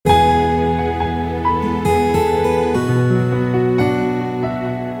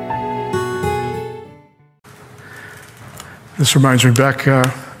This reminds me back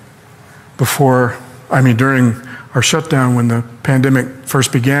during our shutdown when the pandemic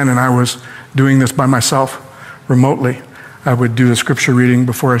first began and I was doing this by myself remotely. I would do the scripture reading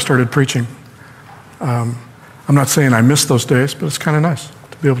before I started preaching. I'm not saying I miss those days, but it's kind of nice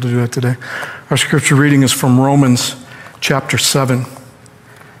to be able to do that today. Our scripture reading is from Romans chapter 7.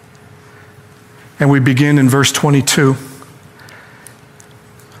 And we begin in verse 22.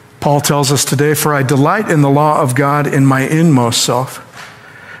 Paul tells us today, "For I delight in the law of God in my inmost self,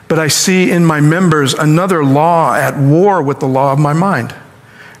 but I see in my members another law at war with the law of my mind,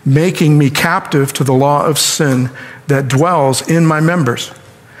 making me captive to the law of sin that dwells in my members.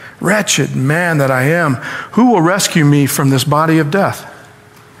 Wretched man that I am, who will rescue me from this body of death?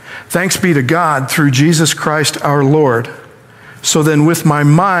 Thanks be to God through Jesus Christ our Lord. So then with my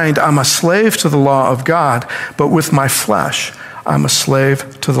mind I'm a slave to the law of God, but with my flesh I'm a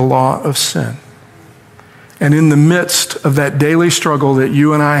slave to the law of sin." And in the midst of that daily struggle that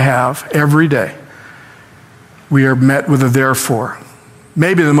you and I have every day, we are met with a therefore.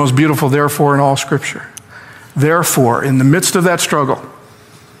 Maybe the most beautiful therefore in all Scripture. Therefore, in the midst of that struggle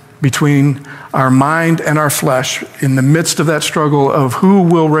between our mind and our flesh, in the midst of that struggle of who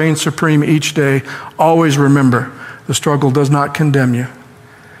will reign supreme each day, always remember, the struggle does not condemn you,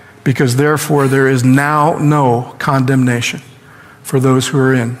 because therefore there is now no condemnation for those who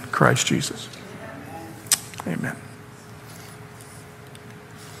are in Christ Jesus. Amen.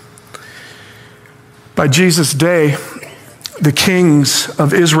 By Jesus' day, the kings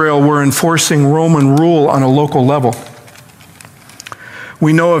of Israel were enforcing Roman rule on a local level.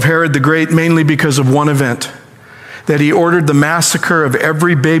 We know of Herod the Great mainly because of one event, that he ordered the massacre of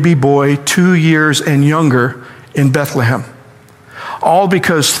every baby boy 2 years and younger in Bethlehem. All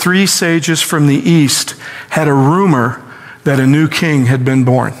because 3 sages from the east had a rumor that a new king had been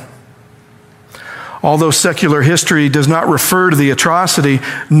born. Although secular history does not refer to the atrocity,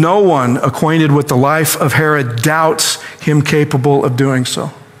 no one acquainted with the life of Herod doubts him capable of doing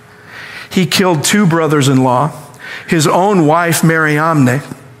so. He killed 2 brothers-in-law, his own wife Mariamne,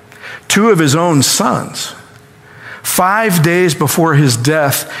 2 of his own sons. 5 days before his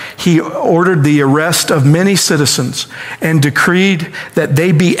death, he ordered the arrest of many citizens and decreed that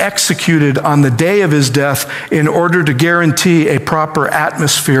they be executed on the day of his death in order to guarantee a proper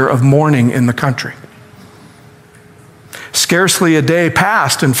atmosphere of mourning in the country. Scarcely a day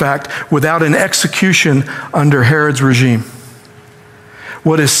passed, in fact, without an execution under Herod's regime.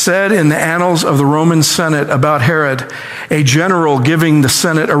 What is said in the annals of the Roman Senate about Herod, a general giving the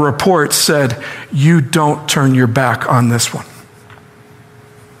Senate a report said, "You don't turn your back on this one."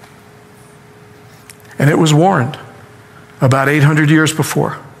 And it was warned about 800 years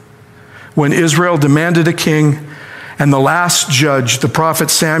before, when Israel demanded a king, and the last judge, the prophet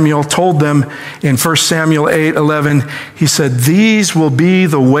Samuel, told them in 1 Samuel 8:11, he said, "These will be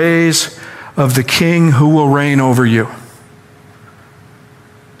the ways of the king who will reign over you."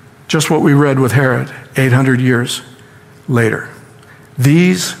 Just what we read with Herod 800 years later.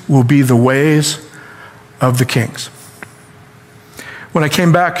 These will be the ways of the kings. When I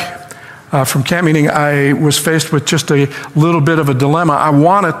came back from camp meeting, I was faced with just a little bit of a dilemma. I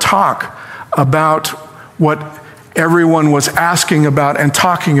want to talk about what everyone was asking about and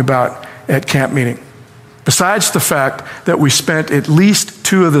talking about at camp meeting. Besides the fact that we spent at least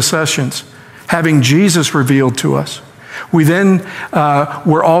 2 of the sessions having Jesus revealed to us, we then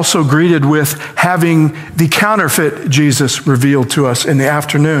were also greeted with having the counterfeit Jesus revealed to us in the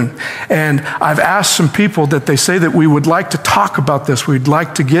afternoon. And I've asked some people that they say that we would like to talk about this. We'd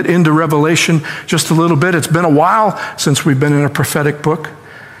like to get into Revelation just a little bit. It's been a while since we've been in a prophetic book.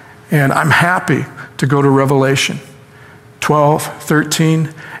 And I'm happy to go to Revelation 12, 13,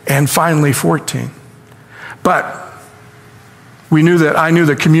 and finally 14. But I knew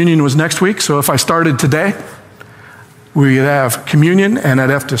that communion was next week, so if I started today, we'd have communion, and I'd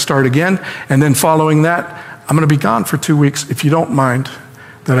have to start again. And then following that, I'm going to be gone for 2 weeks, if you don't mind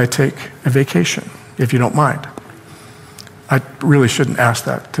that I take a vacation, if you don't mind. I really shouldn't ask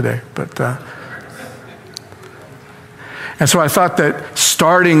that today, but... And so I thought that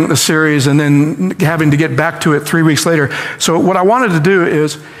starting the series and then having to get back to it 3 weeks later. So what I wanted to do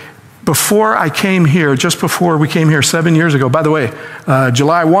is, before I came here, just before we came here 7 years ago, by the way,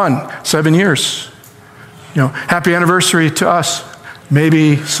 July 1, 7 years. Happy anniversary to us.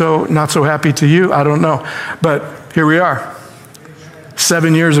 Maybe so, not so happy to you, I don't know. But here we are,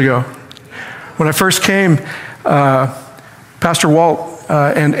 7 years ago. When I first came, Pastor Walt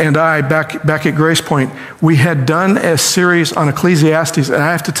and I, back at Grace Point, we had done a series on Ecclesiastes, and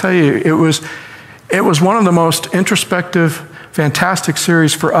I have to tell you, it was one of the most introspective, fantastic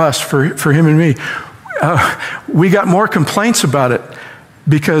series for us, for him and me. we got more complaints about it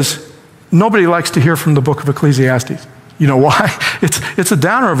because nobody likes to hear from the book of Ecclesiastes. You know why? It's a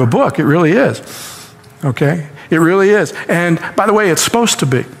downer of a book. It really is. Okay? It really is. And by the way, it's supposed to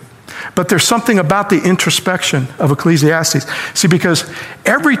be. But there's something about the introspection of Ecclesiastes. See, because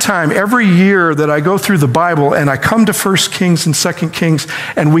every year that I go through the Bible and I come to 1 Kings and 2 Kings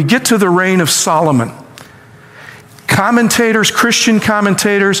and we get to the reign of Solomon, commentators, Christian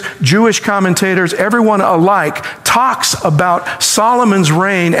commentators, Jewish commentators, everyone alike talks about Solomon's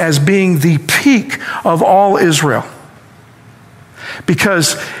reign as being the peak of all Israel.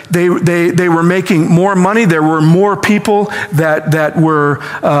 Because they were making more money. There were more people that were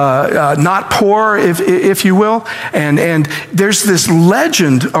not poor, if you will. And there's this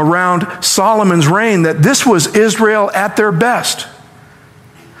legend around Solomon's reign that this was Israel at their best.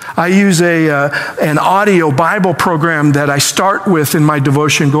 I use an audio Bible program that I start with in my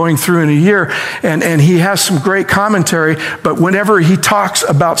devotion going through in a year, and he has some great commentary, but whenever he talks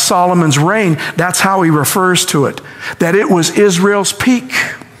about Solomon's reign, that's how he refers to it, that it was Israel's peak.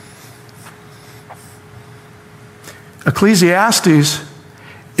 Ecclesiastes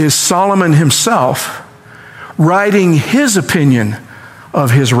is Solomon himself writing his opinion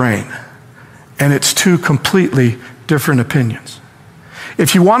of his reign, and it's two completely different opinions.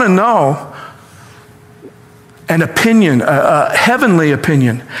 If you want to know an opinion, a heavenly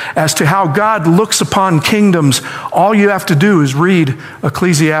opinion, as to how God looks upon kingdoms, all you have to do is read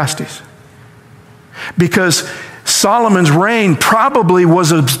Ecclesiastes. Because Solomon's reign probably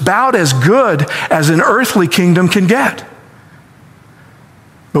was about as good as an earthly kingdom can get.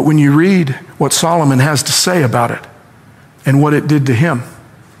 But when you read what Solomon has to say about it and what it did to him,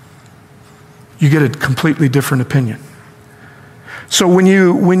 you get a completely different opinion. So when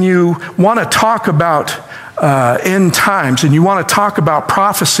you want to talk about end times and you want to talk about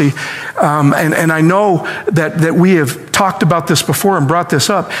prophecy, and I know that we have talked about this before and brought this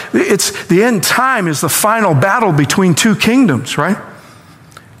up, it's the end time is the final battle between two kingdoms, right?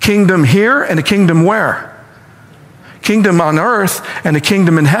 Kingdom here and a kingdom where? Kingdom on earth and a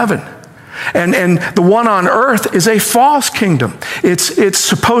kingdom in heaven. And the one on earth is a false kingdom. It's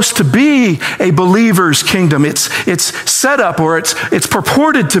supposed to be a believer's kingdom. It's set up, or it's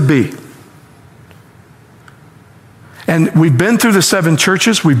purported to be. And we've been through the 7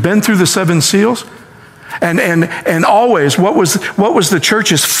 churches. We've been through the 7 seals. And always, what was the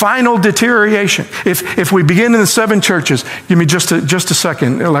church's final deterioration? If we begin in the 7 churches, give me just a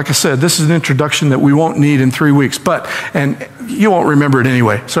second. Like I said, this is an introduction that we won't need in 3 weeks, and you won't remember it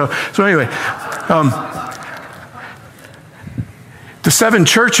anyway. So anyway, the 7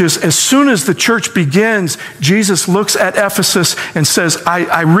 churches, as soon as the church begins, Jesus looks at Ephesus and says,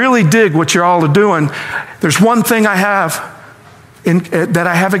 I really dig what you're all doing. There's one thing I have that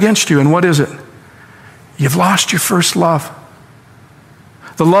I have against you, and what is it? You've lost your first love.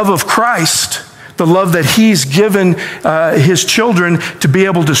 The love of Christ, the love that he's given his children to be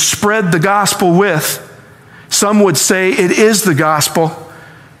able to spread the gospel with. Some would say it is the gospel.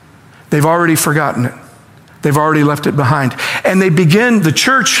 They've already forgotten it. They've already left it behind. And the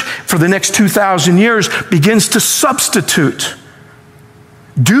church for the next 2,000 years begins to substitute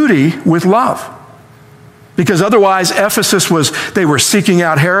duty with love. Because otherwise, Ephesus they were seeking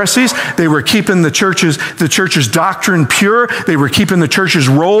out heresies. They were keeping the church's doctrine pure. They were keeping the church's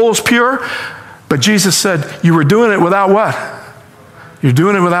roles pure. But Jesus said, you were doing it without what? You're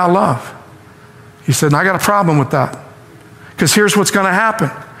doing it without love. He said, and I got a problem with that. Because here's what's going to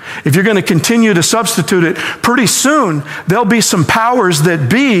happen. If you're going to continue to substitute it, pretty soon there'll be some powers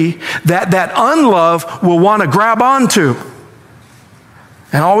that unlove will want to grab onto.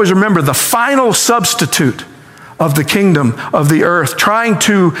 And always remember, the final substitute of the kingdom of the earth, trying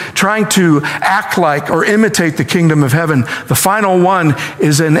to act like or imitate the kingdom of heaven, the final one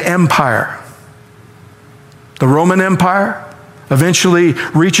is an empire. The Roman Empire eventually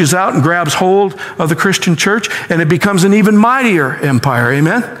reaches out and grabs hold of the Christian church, and it becomes an even mightier empire.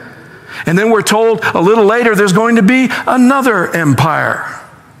 Amen? And then we're told a little later there's going to be another empire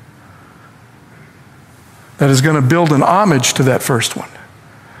that is going to build an homage to that first one.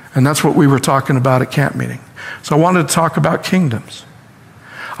 And that's what we were talking about at camp meeting. So I wanted to talk about kingdoms.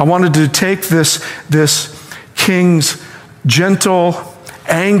 I wanted to take this king's gentle,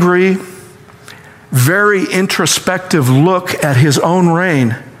 angry, very introspective look at his own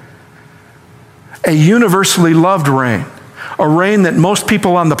reign, a universally loved reign, a reign that most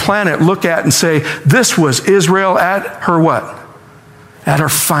people on the planet look at and say, this was Israel at her what? At her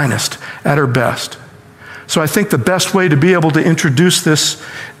finest, at her best. So I think the best way to be able to introduce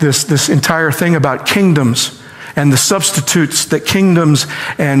this entire thing about kingdoms and the substitutes that kingdoms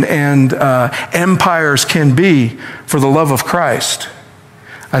and empires can be for the love of Christ,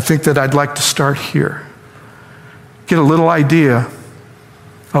 I think that I'd like to start here. Get a little idea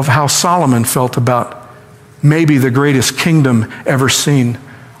of how Solomon felt about maybe the greatest kingdom ever seen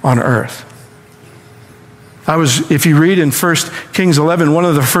on earth. If you read in 1 Kings 11, one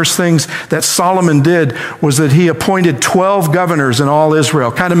of the first things that Solomon did was that he appointed 12 governors in all Israel.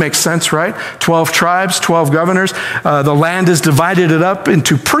 Kind of makes sense, right? 12 tribes, 12 governors. The land is divided up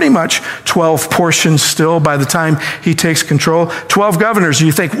into pretty much 12 portions still by the time he takes control. 12 governors.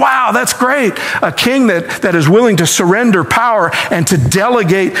 You think, wow, that's great. A king that is willing to surrender power and to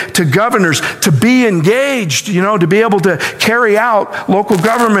delegate to governors, to be engaged, to be able to carry out local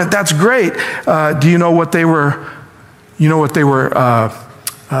government. That's great. Do you know what they were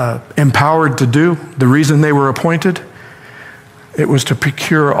empowered to do? The reason they were appointed? It was to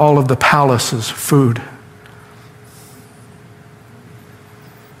procure all of the palace's food.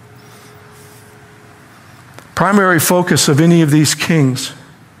 Primary focus of any of these kings,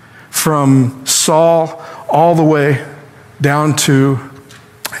 from Saul all the way down to,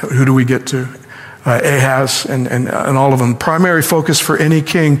 who do we get to? Ahaz and all of them. Primary focus for any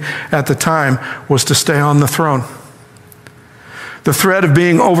king at the time was to stay on the throne. The threat of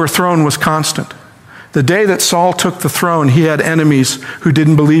being overthrown was constant. The day that Saul took the throne, he had enemies who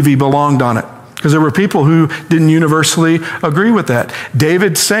didn't believe he belonged on it, because there were people who didn't universally agree with that.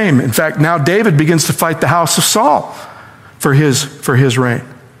 David, same. In fact, now David begins to fight the house of Saul for his reign.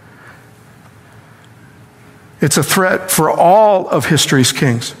 It's a threat for all of history's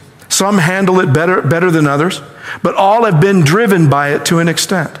kings. Some handle it better than others, but all have been driven by it to an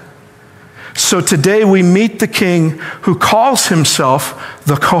extent. So today we meet the king who calls himself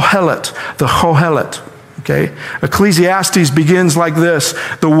the Kohelet, okay? Ecclesiastes begins like this: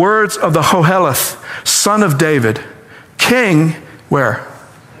 the words of the Koheleth, son of David, king, where?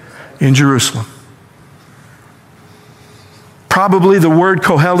 In Jerusalem. Probably the word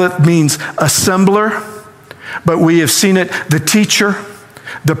Kohelet means assembler, but we have seen it, the teacher,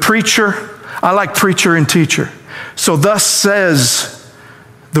 the preacher. I like preacher and teacher. So thus says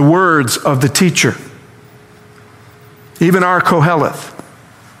the words of the teacher. Even our Koheleth,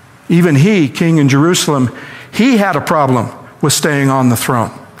 even he, king in Jerusalem, he had a problem with staying on the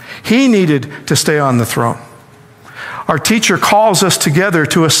throne. He needed to stay on the throne. Our teacher calls us together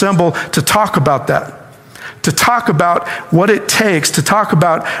to assemble to talk about that, to talk about what it takes, to talk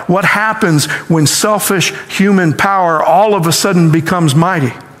about what happens when selfish human power all of a sudden becomes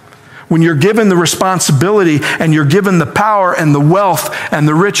mighty. When you're given the responsibility and you're given the power and the wealth and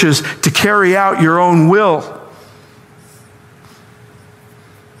the riches to carry out your own will.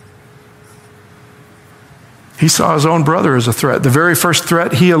 He saw his own brother as a threat. The very first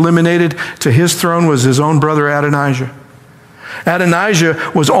threat he eliminated to his throne was his own brother Adonijah.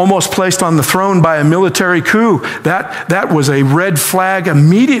 Adonijah was almost placed on the throne by a military coup. That was a red flag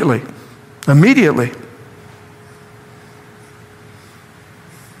immediately. Immediately.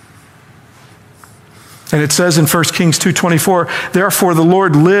 And it says in 1 Kings 2:24, therefore the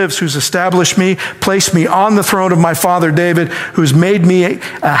Lord lives, who's established me, placed me on the throne of my father David, who's made me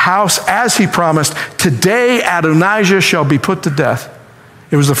a house as he promised. Today Adonijah shall be put to death.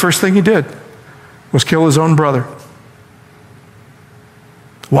 It was the first thing he did, was kill his own brother.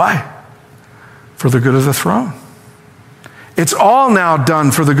 Why? For the good of the throne. It's all now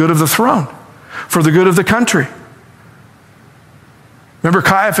done for the good of the throne, for the good of the country. Remember,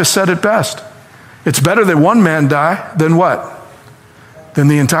 Caiaphas said it best. It's better that one man die than what? Than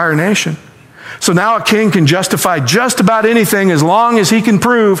the entire nation. So now a king can justify just about anything as long as he can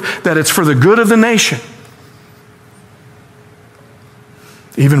prove that it's for the good of the nation.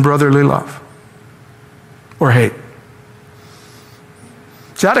 Even brotherly love or hate.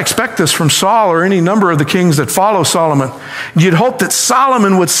 See, I'd expect this from Saul or any number of the kings that follow Solomon. You'd hope that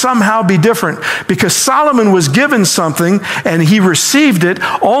Solomon would somehow be different, because Solomon was given something and he received it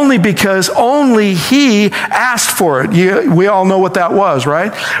only because only he asked for it. We all know what that was,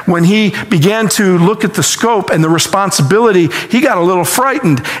 right? When he began to look at the scope and the responsibility, he got a little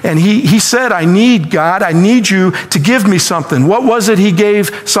frightened and he said, I need God, I need you to give me something. What was it he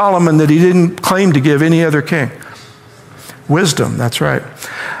gave Solomon that he didn't claim to give any other king? Wisdom, that's right.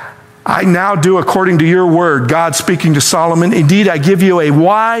 I now do according to your word, God speaking to Solomon. Indeed, I give you a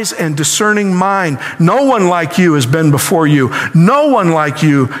wise and discerning mind. No one like you has been before you. No one like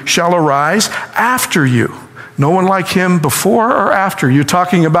you shall arise after you. No one like him before or after. You're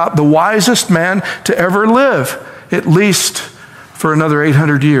talking about the wisest man to ever live, at least for another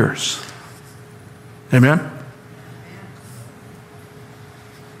 800 years. Amen?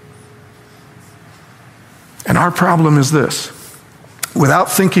 And our problem is this.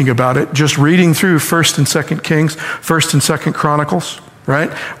 Without thinking about it, just reading through 1st and 2nd Kings, 1st and 2nd Chronicles, right?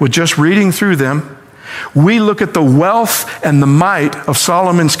 With just reading through them, we look at the wealth and the might of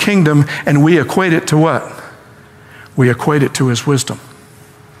Solomon's kingdom and we equate it to what? We equate it to his wisdom.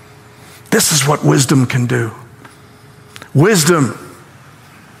 This is what wisdom can do. Wisdom.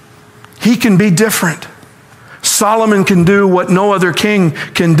 He can be different. Solomon can do what no other king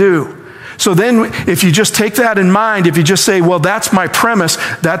can do. So then if you just take that in mind, if you just say, well, that's my premise,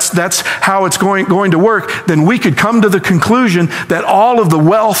 that's how it's going to work, then we could come to the conclusion that all of the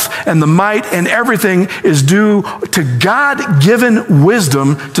wealth and the might and everything is due to God-given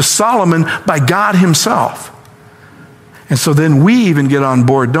wisdom to Solomon by God himself. And so then we even get on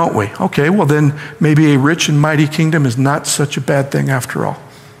board, don't we? Okay, well then maybe a rich and mighty kingdom is not such a bad thing after all.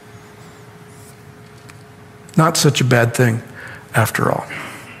 Not such a bad thing after all.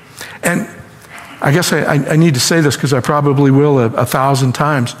 And I guess I need to say this because I probably will 1,000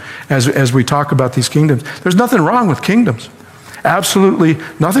 times as we talk about these kingdoms. There's nothing wrong with kingdoms. Absolutely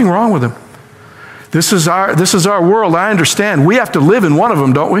nothing wrong with them. This is our world. I understand. We have to live in one of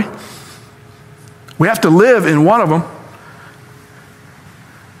them, don't we? We have to live in one of them.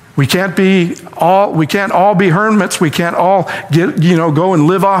 We can't all be hermits. We can't all go and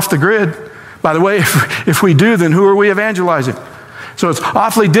live off the grid. By the way, if we do, then who are we evangelizing? So it's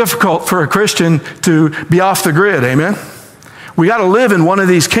awfully difficult for a Christian to be off the grid, amen? We got to live in one of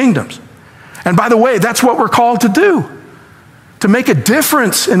these kingdoms. And by the way, that's what we're called to do. To make a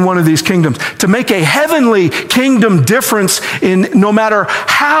difference in one of these kingdoms. To make a heavenly kingdom difference in no matter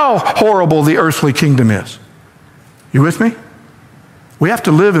how horrible the earthly kingdom is. You with me? We have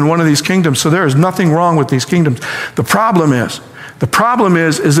to live in one of these kingdoms, so there is nothing wrong with these kingdoms. The problem is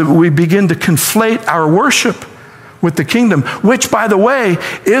that we begin to conflate our worship with the kingdom, which, by the way,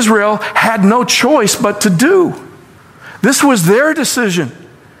 Israel had no choice but to do. This was their decision.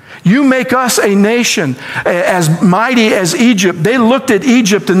 You make us a nation as mighty as Egypt. They looked at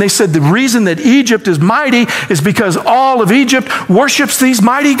Egypt and they said the reason that Egypt is mighty is because all of Egypt worships these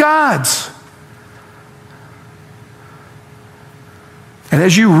mighty gods. And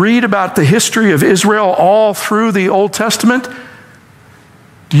as you read about the history of Israel all through the Old Testament,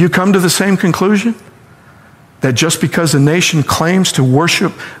 do you come to the same conclusion? That just because a nation claims to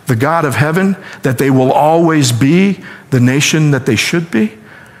worship the God of heaven, that they will always be the nation that they should be?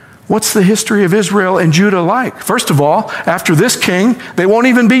 What's the history of Israel and Judah like? First of all, after this king, they won't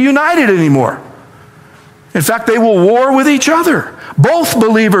even be united anymore. In fact, they will war with each other, both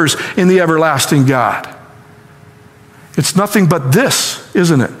believers in the everlasting God. It's nothing but this,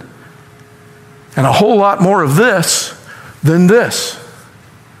 isn't it? And a whole lot more of this than this,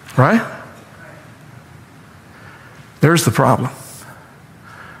 right? There's the problem.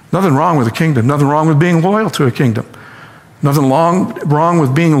 Nothing wrong with a kingdom. Nothing wrong with being loyal to a kingdom. Nothing wrong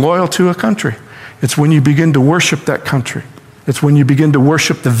with being loyal to a country. It's when you begin to worship that country. It's when you begin to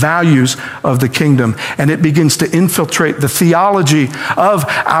worship the values of the kingdom and it begins to infiltrate the theology of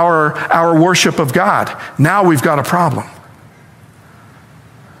our worship of God. Now we've got a problem.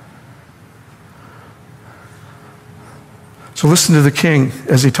 So listen to the king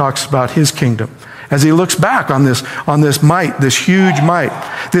as he talks about his kingdom. As he looks back on this might, this huge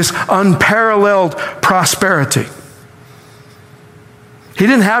might, this unparalleled prosperity. He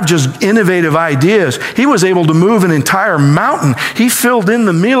didn't have just innovative ideas. He was able to move an entire mountain. He filled in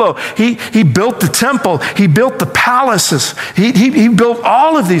the Millo. He built the temple. He built the palaces. He built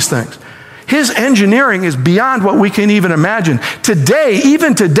all of these things. His engineering is beyond what we can even imagine.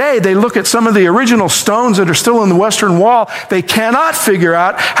 Even today, they look at some of the original stones that are still in the Western Wall. They cannot figure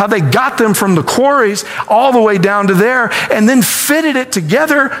out how they got them from the quarries all the way down to there and then fitted it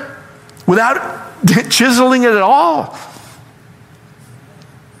together without chiseling it at all.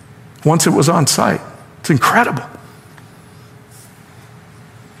 Once it was on site. It's incredible.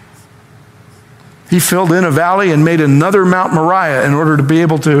 He filled in a valley and made another Mount Moriah in order to be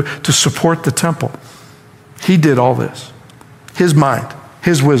able to support the temple. He did all this. His mind,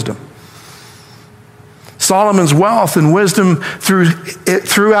 his wisdom. Solomon's wealth and wisdom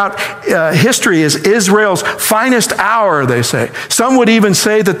throughout history is Israel's finest hour, they say. Some would even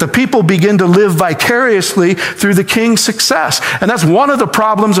say that the people begin to live vicariously through the king's success. And that's one of the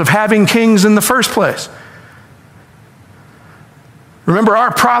problems of having kings in the first place. Remember,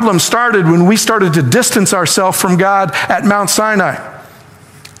 our problem started when we started to distance ourselves from God at Mount Sinai.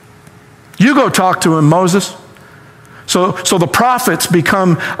 You go talk to him, Moses. So the prophets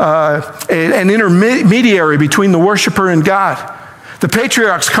become an intermediary between the worshiper and God. The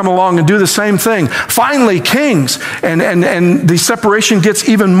patriarchs come along and do the same thing. Finally, kings, and the separation gets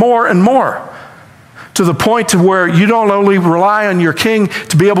even more and more. to the point to where you don't only rely on your king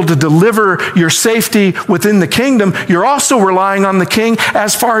to be able to deliver your safety within the kingdom, you're also relying on the king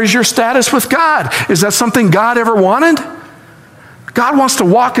as far as your status with God. Is that something God ever wanted? God wants to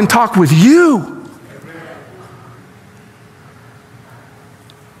walk and talk with you.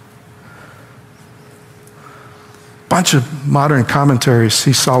 Bunch of modern commentaries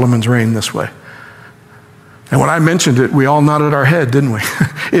see Solomon's reign this way. And when I mentioned it, we all nodded our head, didn't we?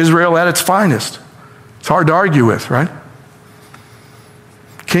 Israel at its finest. It's hard to argue with, right?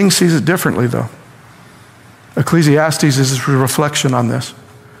 King sees it differently, though. Ecclesiastes is a reflection on this.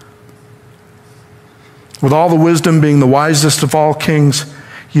 With all the wisdom being the wisest of all kings,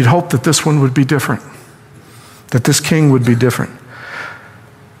 you'd hope that this one would be different, that this king would be different,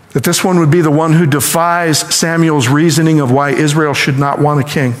 that this one would be the one who defies Samuel's reasoning of why Israel should not want a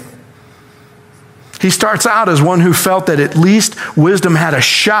king. He starts out as one who felt that at least wisdom had a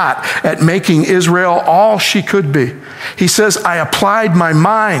shot at making Israel all she could be. He says, I applied my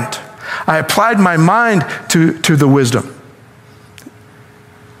mind. I applied my mind to the wisdom.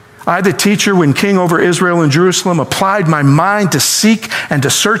 I, the teacher, when king over Israel and Jerusalem, applied my mind to seek and to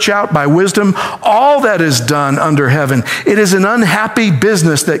search out by wisdom all that is done under heaven. It is an unhappy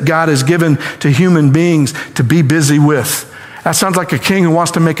business that God has given to human beings to be busy with. That sounds like a king who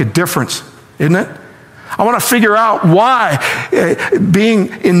wants to make a difference, isn't it? I want to figure out why being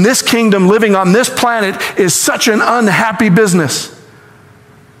in this kingdom, living on this planet, is such an unhappy business.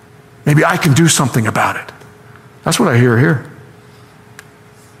 Maybe I can do something about it. That's what I hear here.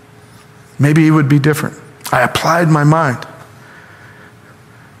 Maybe it would be different. I applied my mind.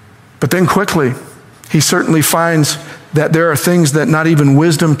 But then quickly, he certainly finds that there are things that not even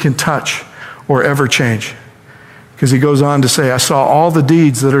wisdom can touch or ever change. Because he goes on to say, I saw all the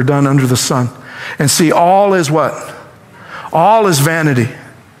deeds that are done under the sun. And see, all is what? All is vanity.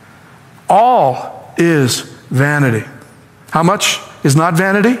 All is vanity. How much is not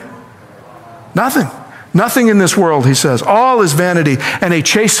vanity? Nothing. Nothing in this world, he says. All is vanity and a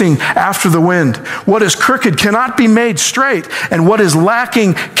chasing after the wind. What is crooked cannot be made straight, and what is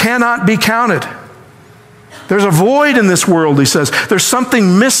lacking cannot be counted. There's a void in this world, he says. There's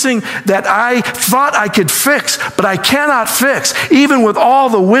something missing that I thought I could fix, but I cannot fix. Even with all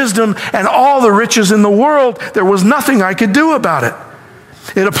the wisdom and all the riches in the world, there was nothing I could do about it.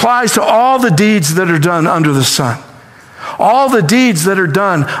 It applies to all the deeds that are done under the sun. All the deeds that are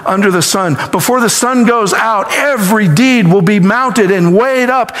done under the sun. Before the sun goes out, every deed will be mounted and weighed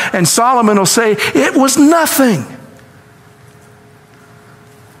up, and Solomon will say, it was nothing.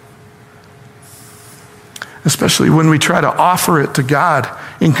 Especially when we try to offer it to God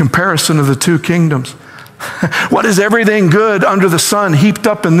in comparison of the two kingdoms. What is everything good under the sun heaped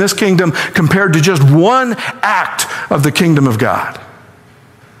up in this kingdom compared to just one act of the kingdom of God?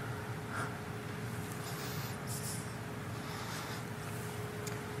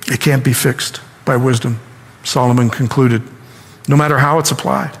 It can't be fixed by wisdom, Solomon concluded, no matter how it's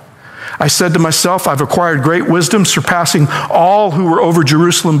applied. I said to myself, I've acquired great wisdom, surpassing all who were over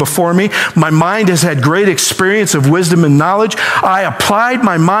Jerusalem before me. My mind has had great experience of wisdom and knowledge. I applied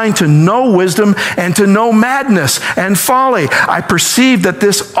my mind to know wisdom and to know madness and folly. I perceived that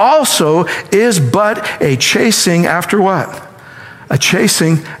this also is but a chasing after what? A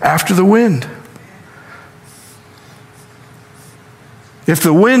chasing after the wind. If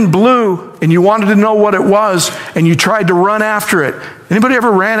the wind blew and you wanted to know what it was and you tried to run after it, anybody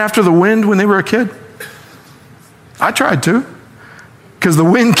ever ran after the wind when they were a kid? I tried to, because the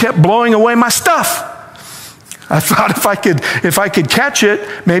wind kept blowing away my stuff. I thought if I could catch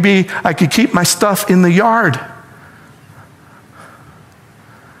it, maybe I could keep my stuff in the yard.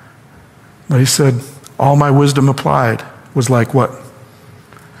 But he said, all my wisdom applied was like what?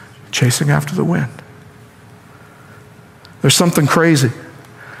 Chasing after the wind. There's something crazy.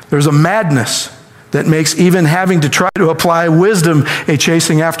 There's a madness that makes even having to try to apply wisdom a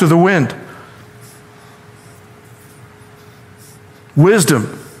chasing after the wind.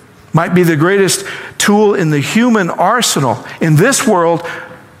 Wisdom might be the greatest tool in the human arsenal. In this world,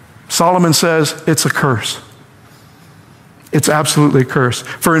 Solomon says it's a curse. It's absolutely a curse.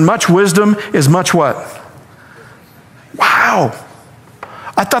 For in much wisdom is much what? Wow.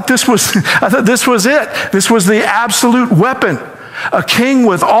 I thought this was it. This was the absolute weapon. A king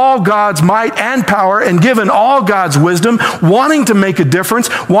with all God's might and power and given all God's wisdom, wanting to make a difference,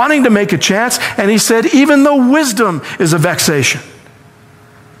 wanting to make a chance. And he said, even though wisdom is a vexation.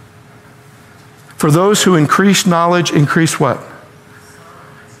 For those who increase knowledge, increase what?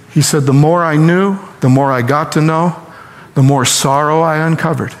 He said, the more I knew, the more I got to know, the more sorrow I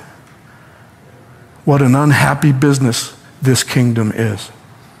uncovered. What an unhappy business this kingdom is.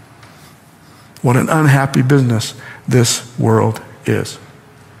 What an unhappy business this world is.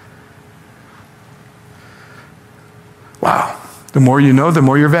 Wow. The more you know, the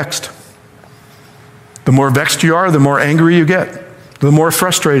more you're vexed. The more vexed you are, the more angry you get. The more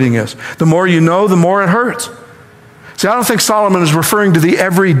frustrating it is. The more you know, the more it hurts. See, I don't think Solomon is referring to the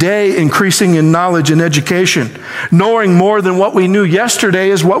everyday increasing in knowledge and education. Knowing more than what we knew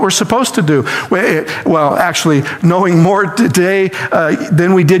yesterday is what we're supposed to do. Well, actually, knowing more today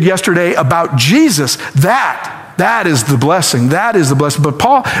than we did yesterday about Jesus, that is the blessing. That is the blessing.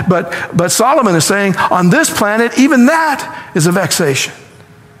 But Solomon is saying, on this planet, even that is a vexation.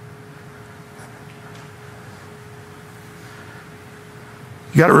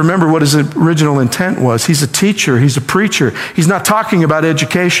 You got to remember what his original intent was. He's a teacher. He's a preacher. He's not talking about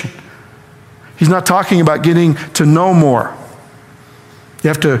education. He's not talking about getting to know more. You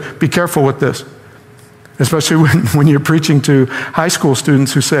have to be careful with this, especially when you're preaching to high school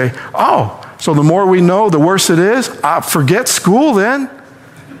students who say, oh, so the more we know, the worse it is? Forget school then.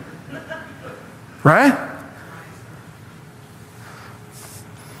 Right?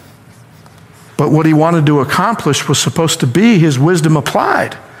 But what he wanted to accomplish was supposed to be his wisdom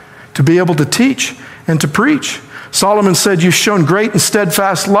applied, to be able to teach and to preach. Solomon said, you've shown great and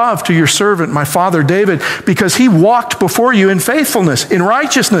steadfast love to your servant, my father David, because he walked before you in faithfulness, in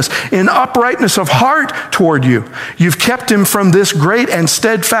righteousness, in uprightness of heart toward you. You've kept him from this great and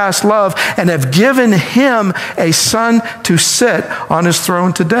steadfast love and have given him a son to sit on his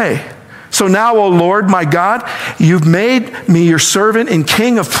throne today. So now, O Lord, my God, you've made me your servant and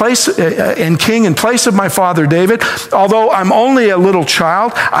king in place of my father David. Although I'm only a little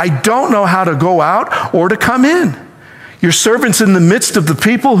child, I don't know how to go out or to come in. Your servant's in the midst of the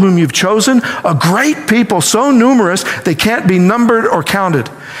people whom you've chosen, a great people, so numerous they can't be numbered or counted.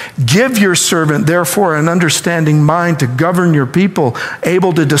 Give your servant, therefore, an understanding mind to govern your people,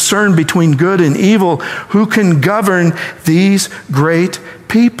 able to discern between good and evil. Who can govern these great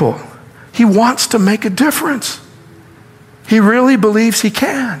people? He wants to make a difference. He really believes he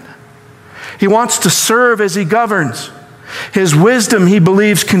can. He wants to serve as he governs. His wisdom, he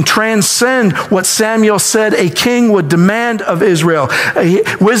believes, can transcend what Samuel said a king would demand of Israel.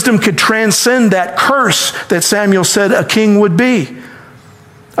 Wisdom could transcend that curse that Samuel said a king would be.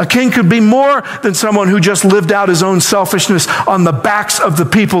 A king could be more than someone who just lived out his own selfishness on the backs of the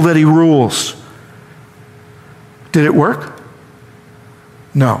people that he rules. Did it work?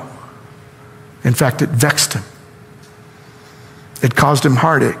 No. In fact, it vexed him. It caused him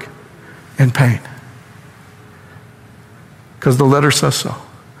heartache and pain. Because the letter says so.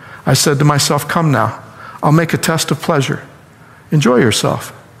 I said to myself, come now, I'll make a test of pleasure. Enjoy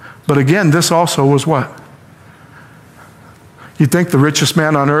yourself. But again, this also was what? You'd think the richest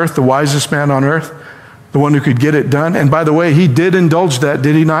man on earth, the wisest man on earth, the one who could get it done. And by the way, he did indulge that,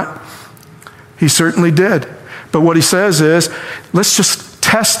 did he not? He certainly did. But what he says is, let's just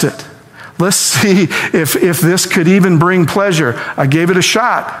test it. Let's see if this could even bring pleasure. I gave it a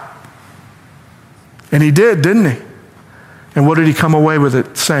shot. And he did, didn't he? And what did he come away with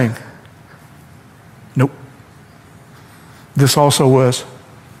it saying? Nope. This also was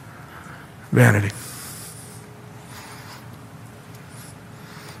vanity.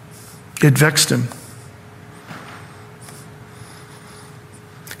 It vexed him.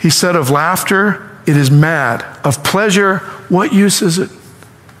 He said of laughter, it is mad. Of pleasure, what use is it?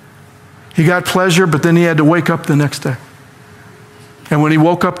 He got pleasure, but then he had to wake up the next day. And when he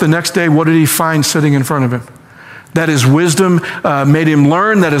woke up the next day, what did he find sitting in front of him? That his wisdom made him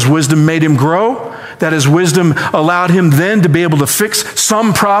learn, that his wisdom made him grow, that his wisdom allowed him then to be able to fix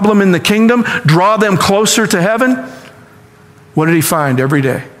some problem in the kingdom, draw them closer to heaven. What did he find every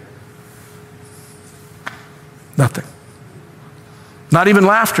day? Nothing. Not even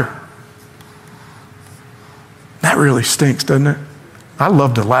laughter. That really stinks, doesn't it? I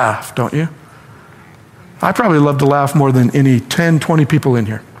love to laugh, don't you? I probably love to laugh more than any 10, 20 people in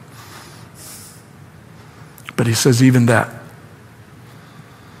here. But he says even that.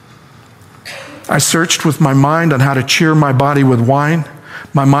 I searched with my mind on how to cheer my body with wine,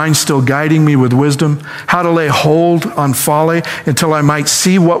 my mind still guiding me with wisdom, how to lay hold on folly until I might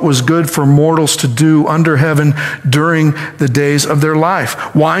see what was good for mortals to do under heaven during the days of their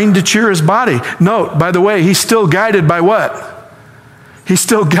life. Wine to cheer his body. Note, by the way, he's still guided by what? He's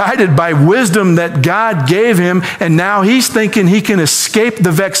still guided by wisdom that God gave him, and now he's thinking he can escape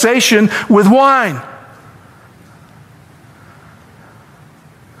the vexation with wine.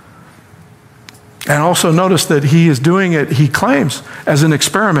 And also notice that he is doing it, he claims, as an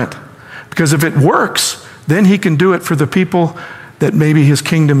experiment. Because if it works, then he can do it for the people that maybe his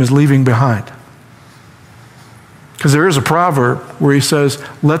kingdom is leaving behind. Because there is a proverb where he says,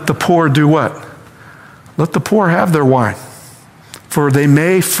 let the poor do what? Let the poor have their wine, for they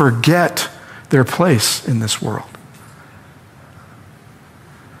may forget their place in this world.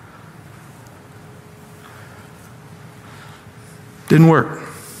 Didn't work.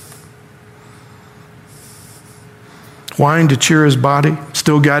 Wine to cheer his body,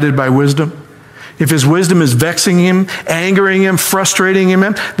 still guided by wisdom. If his wisdom is vexing him, angering him, frustrating him,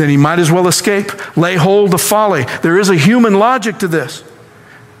 then he might as well escape. Lay hold of folly. There is a human logic to this.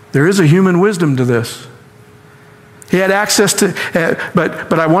 There is a human wisdom to this. He had access to,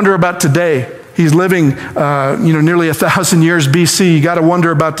 but I wonder about today. He's living, nearly 1,000 years BC. You got to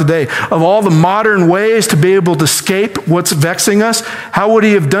wonder about today. Of all the modern ways to be able to escape what's vexing us, how would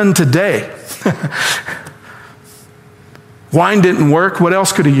he have done today? Wine didn't work. What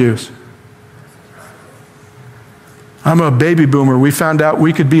else could he use? I'm a baby boomer. We found out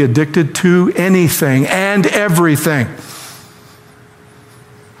we could be addicted to anything and everything.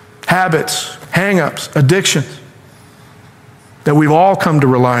 Habits, hang-ups, addictions that we've all come to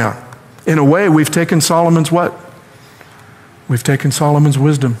rely on. In a way, we've taken Solomon's what? We've taken Solomon's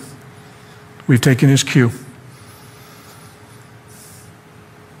wisdom. We've taken his cue.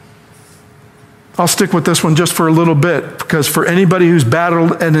 I'll stick with this one just for a little bit, because for anybody who's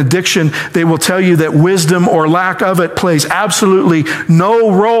battled an addiction, they will tell you that wisdom or lack of it plays absolutely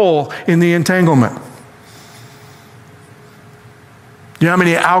no role in the entanglement. Do you know how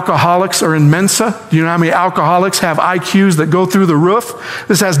many alcoholics are in Mensa? Do you know how many alcoholics have IQs that go through the roof?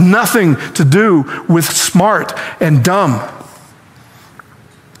 This has nothing to do with smart and dumb.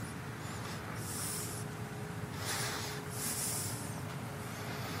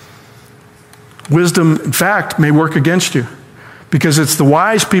 Wisdom, in fact, may work against you, because it's the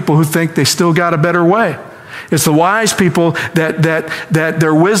wise people who think they still got a better way. It's the wise people that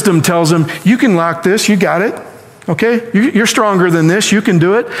their wisdom tells them, you can lock this, you got it. Okay? You're stronger than this, you can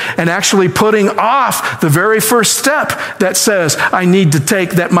do it. And actually putting off the very first step that says, I need to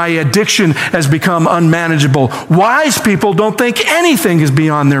take, that my addiction has become unmanageable. Wise people don't think anything is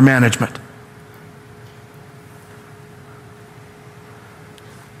beyond their management.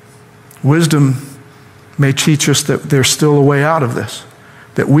 Wisdom may teach us that there's still a way out of this,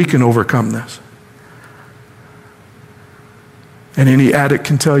 that we can overcome this. And any addict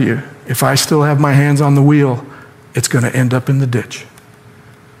can tell you, if I still have my hands on the wheel, it's going to end up in the ditch.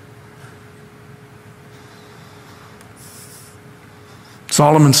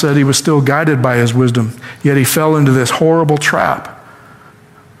 Solomon said he was still guided by his wisdom, yet he fell into this horrible trap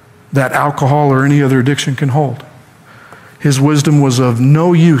that alcohol or any other addiction can hold. His wisdom was of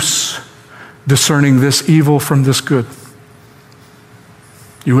no use discerning this evil from this good.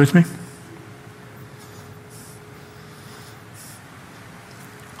 You with me?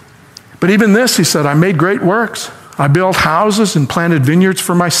 But even this, he said, I made great works. I built houses and planted vineyards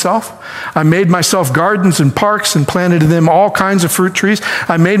for myself. I made myself gardens and parks and planted in them all kinds of fruit trees.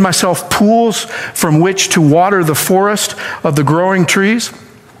 I made myself pools from which to water the forest of the growing trees.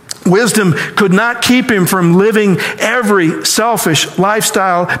 Wisdom could not keep him from living every selfish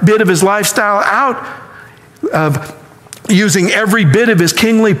bit of his lifestyle out, of using every bit of his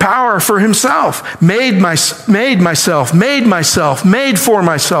kingly power for himself. Made for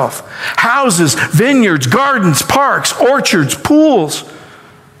myself. Houses, vineyards, gardens, parks, orchards, pools.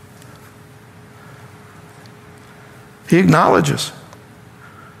 He acknowledges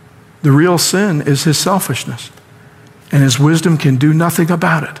the real sin is his selfishness, and his wisdom can do nothing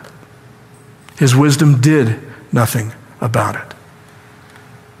about it. His wisdom did nothing about it.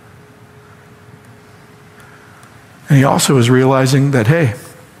 And he also is realizing that, hey,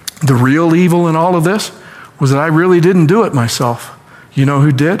 the real evil in all of this was that I really didn't do it myself. You know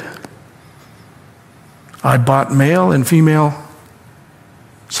who did? I bought male and female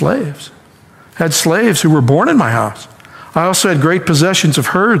slaves. Had slaves who were born in my house. I also had great possessions of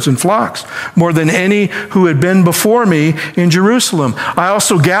herds and flocks, more than any who had been before me in Jerusalem. I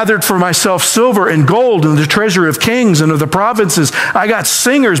also gathered for myself silver and gold and the treasure of kings and of the provinces. I got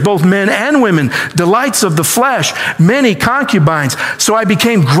singers, both men and women, delights of the flesh, many concubines. So I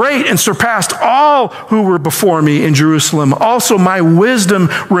became great and surpassed all who were before me in Jerusalem. Also my wisdom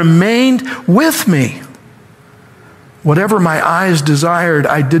remained with me. Whatever my eyes desired,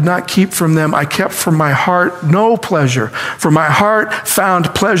 I did not keep from them. I kept from my heart no pleasure. For my heart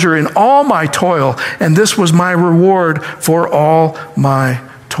found pleasure in all my toil, and this was my reward for all my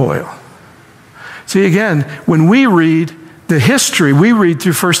toil. See, again, when we read the history, we read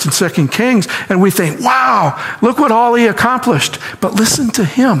through 1st and 2nd Kings, and we think, wow, look what all he accomplished. But listen to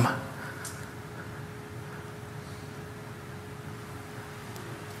him.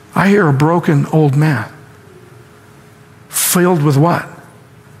 I hear a broken old man. Filled with what?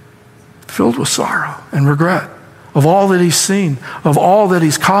 filled with sorrow and regret of all that he's seen, of all that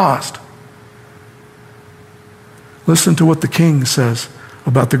he's caused. Listen to what the king says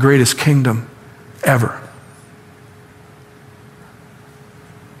about the greatest kingdom ever.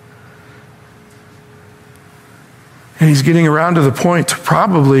 And he's getting around to the point,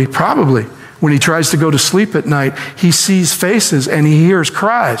 probably, when he tries to go to sleep at night, he sees faces and he hears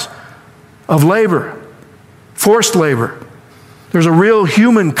cries of labor, forced labor. There's a real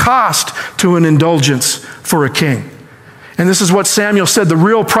human cost to an indulgence for a king. And this is what Samuel said the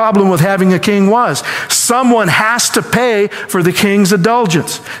real problem with having a king was. Someone has to pay for the king's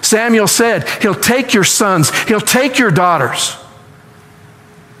indulgence. Samuel said, he'll take your sons, he'll take your daughters.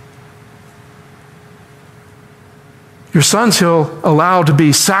 Your sons he'll allow to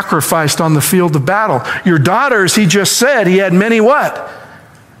be sacrificed on the field of battle. Your daughters, he just said, he had many what?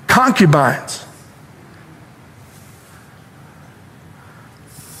 Concubines.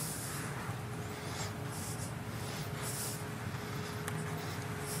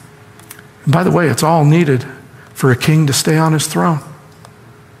 And by the way, it's all needed for a king to stay on his throne,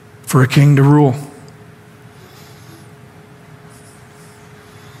 for a king to rule.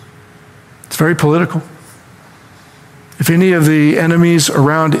 It's very political. If any of the enemies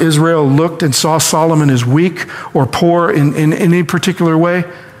around Israel looked and saw Solomon as weak or poor in any particular way,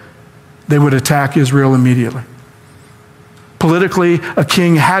 they would attack Israel immediately. Politically, a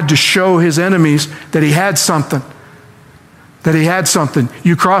king had to show his enemies that he had something. That he had something.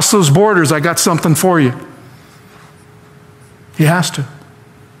 You cross those borders, I got something for you. He has to.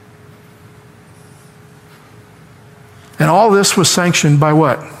 And all this was sanctioned by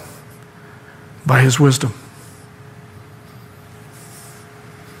what? By his wisdom.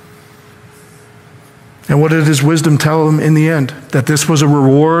 And what did his wisdom tell him in the end? That this was a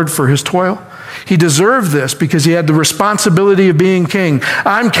reward for his toil? He deserved this because he had the responsibility of being king.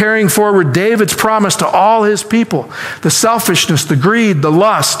 I'm carrying forward David's promise to all his people. The selfishness, the greed, the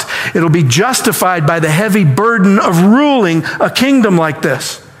lust, it'll be justified by the heavy burden of ruling a kingdom like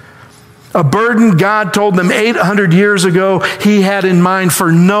this. A burden God told them 800 years ago he had in mind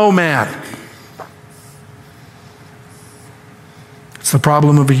for no man. It's the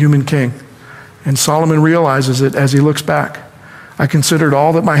problem of a human king. And Solomon realizes it as he looks back. I considered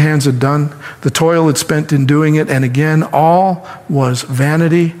all that my hands had done, the toil had spent in doing it, and again, all was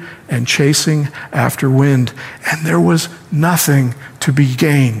vanity and chasing after wind. And there was nothing to be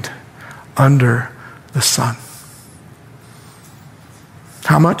gained under the sun.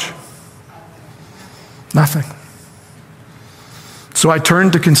 How much? Nothing. So I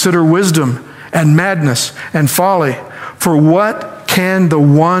turned to consider wisdom and madness and folly. For what can the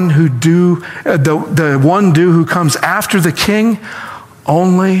one do who comes after the king?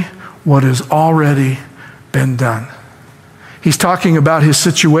 Only what has already been done. He's talking about his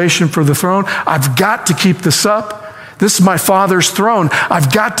situation for the throne. I've got to keep this up. This is my father's throne.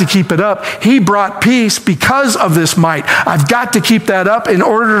 I've got to keep it up. He brought peace because of this might. I've got to keep that up in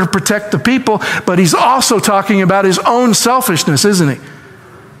order to protect the people. But he's also talking about his own selfishness, isn't he?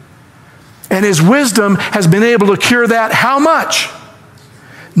 And his wisdom has been able to cure that. How much?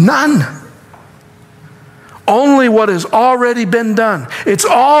 None. Only what has already been done. It's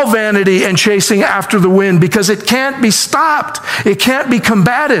all vanity and chasing after the wind because it can't be stopped. It can't be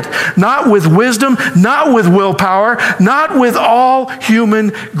combated. Not with wisdom, not with willpower, not with all human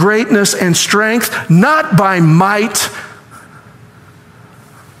greatness and strength, not by might.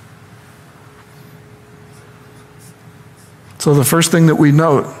 So the first thing that we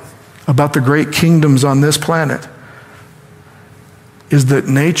note about the great kingdoms on this planet is that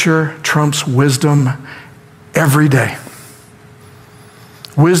nature trumps wisdom every day.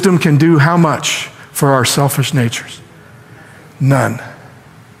 Wisdom can do how much for our selfish natures? None.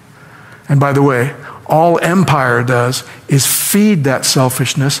 And by the way, all empire does is feed that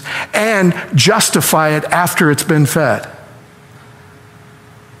selfishness and justify it after it's been fed.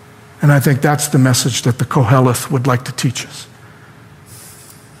 And I think that's the message that the Koheleth would like to teach us.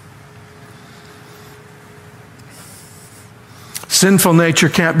 Sinful nature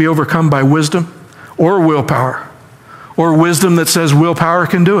can't be overcome by wisdom or willpower, or wisdom that says willpower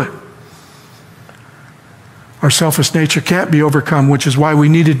can do it. Our selfish nature can't be overcome, which is why we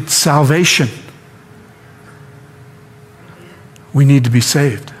needed salvation. We need to be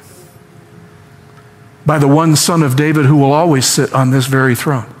saved by the one Son of David who will always sit on this very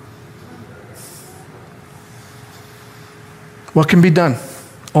throne. What can be done?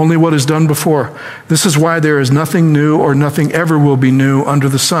 only what is done before. This is why there is nothing new or nothing ever will be new under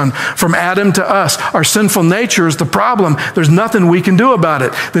the sun. From Adam to us, our sinful nature is the problem. There's nothing we can do about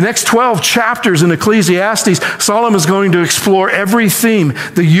it. The next 12 chapters in Ecclesiastes, Solomon is going to explore every theme,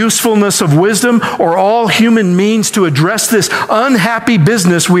 the usefulness of wisdom or all human means to address this unhappy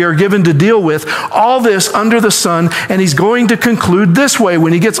business we are given to deal with, all this under the sun, and he's going to conclude this way.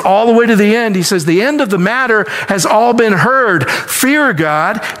 When he gets all the way to the end, he says, the end of the matter has all been heard. Fear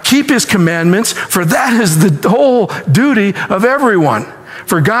God, keep his commandments, for that is the whole duty of everyone.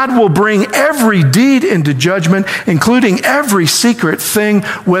 For God will bring every deed into judgment, including every secret thing,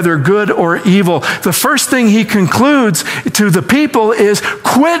 whether good or evil. The first thing he concludes to the people is,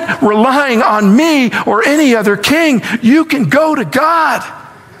 quit relying on me or any other king. You can go to God.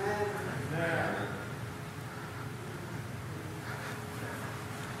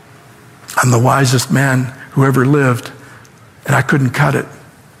 I'm the wisest man who ever lived, and I couldn't cut it.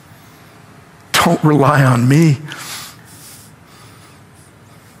 Don't rely on me.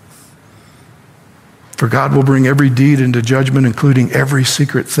 For God will bring every deed into judgment, including every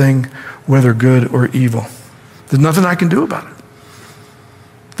secret thing, whether good or evil. There's nothing I can do about it.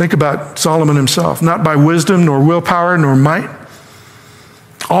 Think about Solomon himself. Not by wisdom, nor willpower, nor might.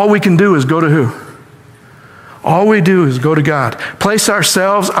 All we can do is go to who? All we do is go to God. Place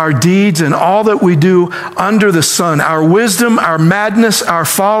ourselves, our deeds, and all that we do under the sun, our wisdom, our madness, our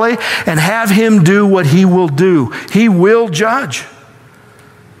folly, and have him do what he will do. He will judge.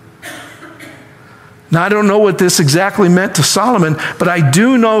 Now, I don't know what this exactly meant to Solomon, but I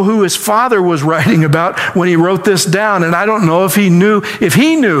do know who his father was writing about when he wrote this down, and I don't know if he knew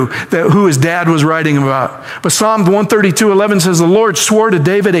that who his dad was writing about. But Psalm 132:11 says, the Lord swore to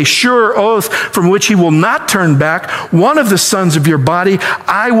David a sure oath from which he will not turn back. One of the sons of your body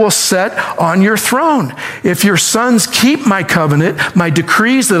I will set on your throne. If your sons keep my covenant, my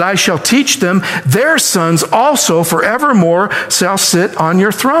decrees that I shall teach them, their sons also forevermore shall sit on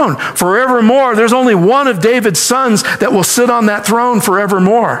your throne. Forevermore, there's only one of David's sons that will sit on that throne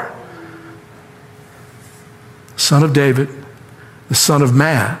forevermore. Son of David, the Son of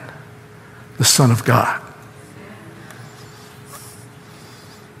Man, the Son of God.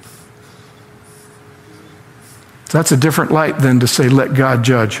 That's a different light than to say, let God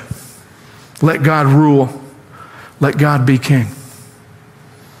judge. Let God rule. Let God be king.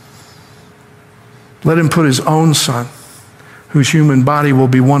 Let him put his own son, whose human body will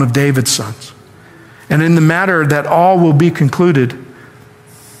be one of David's sons. And in the matter that all will be concluded,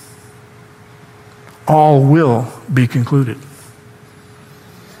 all will be concluded.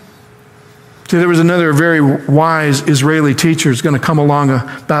 See, there was another very wise Israeli teacher who's going to come along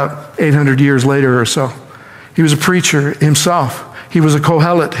about 800 years later or so. He was a preacher himself. He was a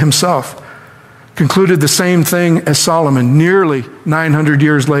Kohelet himself. Concluded the same thing as Solomon nearly 900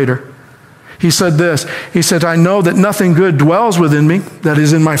 years later. He said this. He said, I know that nothing good dwells within me, that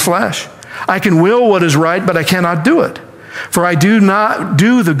is in my flesh. I can will what is right, but I cannot do it. For I do not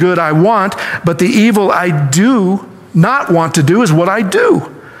do the good I want, but the evil I do not want to do is what I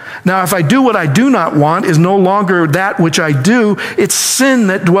do. Now, if I do what I do not want is no longer that which I do, it's sin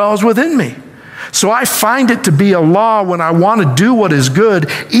that dwells within me. So I find it to be a law when I want to do what is good,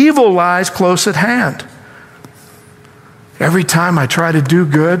 evil lies close at hand. Every time I try to do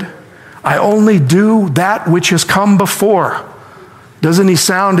good, I only do that which has come before. Doesn't he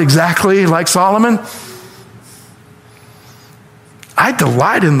sound exactly like Solomon? I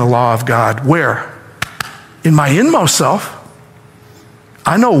delight in the law of God. Where? In my inmost self.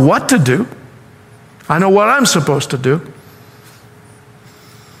 I know what to do. I know what I'm supposed to do.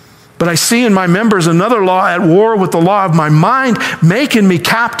 But I see in my members another law at war with the law of my mind, making me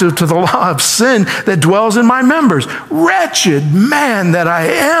captive to the law of sin that dwells in my members. Wretched man that I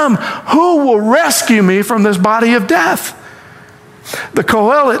am, who will rescue me from this body of death? The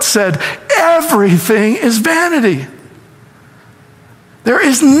Kohelet said, everything is vanity. There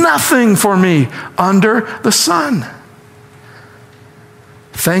is nothing for me under the sun.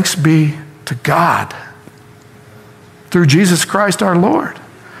 Thanks be to God through Jesus Christ our Lord.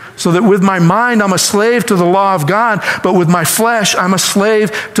 So that with my mind I'm a slave to the law of God, but with my flesh I'm a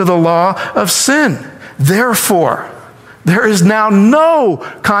slave to the law of sin. Therefore, there is now no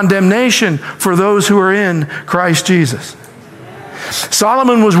condemnation for those who are in Christ Jesus.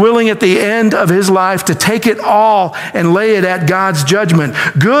 Solomon was willing at the end of his life to take it all and lay it at God's judgment,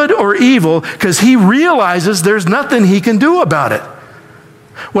 good or evil, because he realizes there's nothing he can do about it.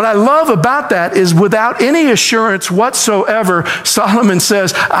 What I love about that is without any assurance whatsoever, Solomon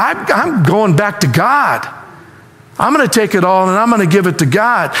says, I'm going back to God. I'm going to take it all and I'm going to give it to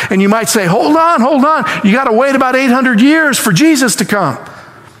God. And you might say, hold on. You got to wait about 800 years for Jesus to come.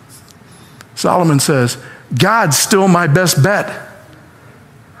 Solomon says, God's still my best bet.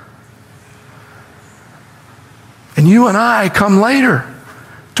 And you and I come later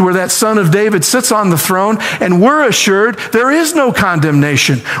to where that son of David sits on the throne, and we're assured there is no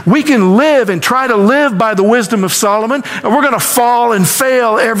condemnation. We can live and try to live by the wisdom of Solomon, and we're going to fall and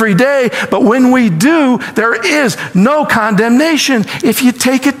fail every day. But when we do, there is no condemnation if you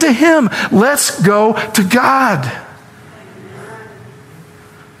take it to him. Let's go to God.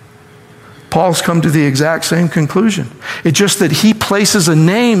 Paul's come to the exact same conclusion. It's just that he places a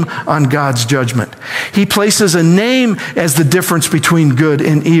name on God's judgment. He places a name as the difference between good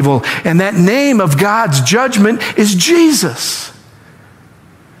and evil. And that name of God's judgment is Jesus.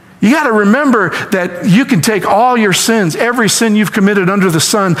 You got to remember that you can take all your sins, every sin you've committed under the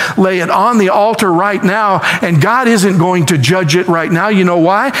sun, lay it on the altar right now, and God isn't going to judge it right now. You know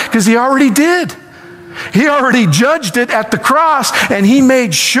why? Because he already did. He already judged it at the cross, and he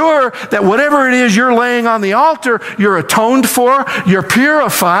made sure that whatever it is you're laying on the altar, you're atoned for, you're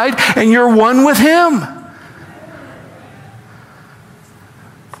purified, and you're one with him.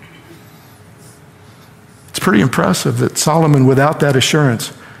 It's pretty impressive that Solomon, without that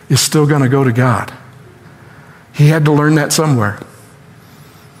assurance, is still going to go to God. He had to learn that somewhere.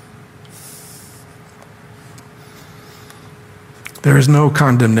 There is no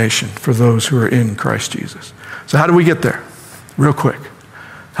condemnation for those who are in Christ Jesus. So how do we get there? Real quick.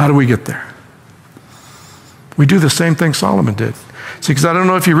 How do we get there? We do the same thing Solomon did. See, because I don't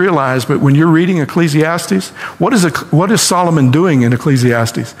know if you realize, but when you're reading Ecclesiastes, what is Solomon doing in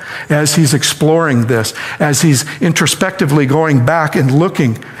Ecclesiastes as he's exploring this, as he's introspectively going back and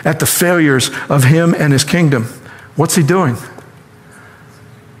looking at the failures of him and his kingdom? What's he doing?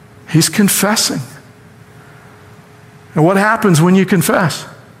 He's confessing. And what happens when you confess?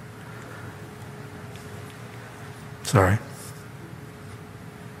 Sorry.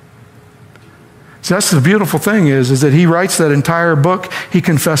 So that's the beautiful thing is that he writes that entire book. He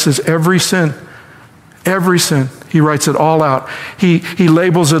confesses every sin. Every sin. He writes it all out. He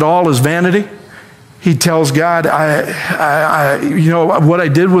labels it all as vanity. He tells God, you know, what I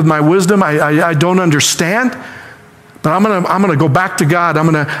did with my wisdom, I don't understand. But I'm gonna go back to God. I'm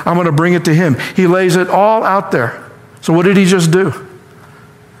gonna bring it to him. He lays it all out there. So what did he just do?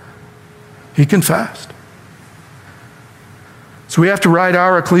 He confessed. So we have to write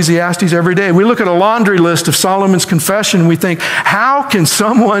our Ecclesiastes every day. We look at a laundry list of Solomon's confession and we think, how can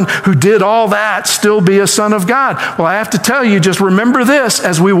someone who did all that still be a son of God? Well, I have to tell you, just remember this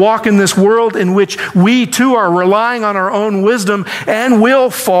as we walk in this world in which we too are relying on our own wisdom and will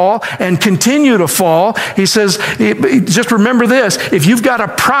fall and continue to fall. He says, just remember this, if you've got a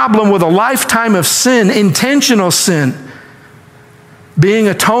problem with a lifetime of sin, intentional sin, being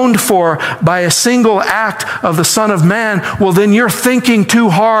atoned for by a single act of the Son of Man, well, then you're thinking too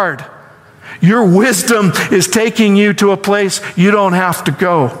hard. Your wisdom is taking you to a place you don't have to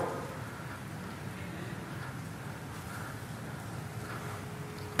go.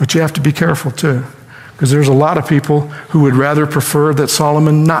 But you have to be careful too, because there's a lot of people who would rather prefer that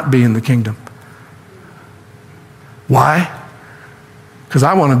Solomon not be in the kingdom. Why? Because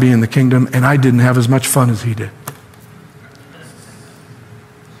I want to be in the kingdom and I didn't have as much fun as he did.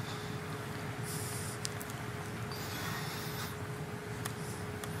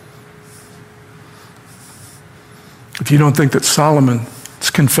 If you don't think that Solomon's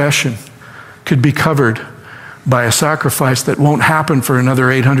confession could be covered by a sacrifice that won't happen for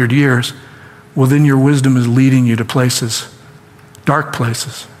another 800 years, well, then your wisdom is leading you to places, dark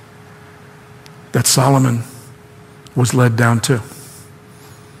places, that Solomon was led down to.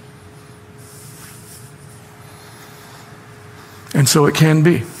 And so it can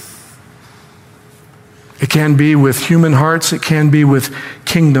be. It can be with human hearts. It can be with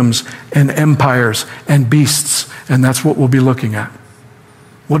kingdoms and empires and beasts. And that's what we'll be looking at.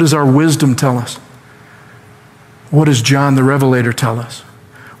 What does our wisdom tell us? What does John the Revelator tell us?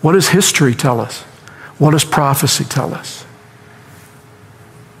 What does history tell us? What does prophecy tell us?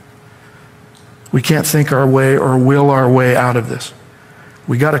 We can't think our way or will our way out of this.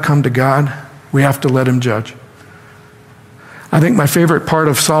 We got to come to God. We have to let him judge. I think my favorite part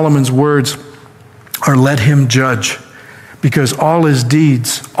of Solomon's words are let him judge, because all of his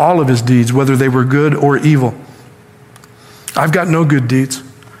deeds, whether they were good or evil. I've got no good deeds,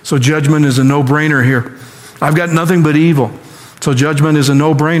 so judgment is a no-brainer here. I've got nothing but evil, so judgment is a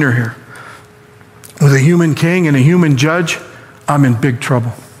no-brainer here. With a human king and a human judge, I'm in big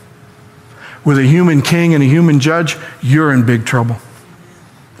trouble. With a human king and a human judge, you're in big trouble.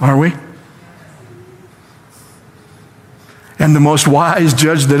 Are we? And the most wise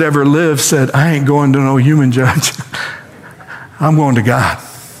judge that ever lived said, I ain't going to no human judge. I'm going to God.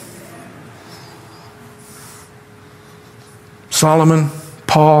 Solomon,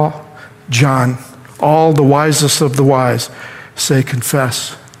 Paul, John, all the wisest of the wise say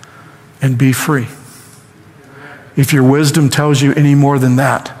confess and be free. If your wisdom tells you any more than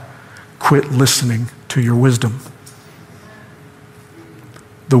that, quit listening to your wisdom.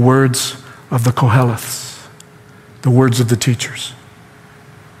 The words of the Koheleths, the words of the teachers.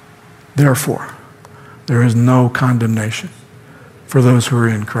 Therefore, there is no condemnation for those who are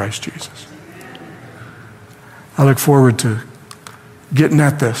in Christ Jesus. I look forward to getting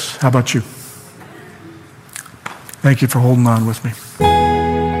at this. How about you? Thank you for holding on with me.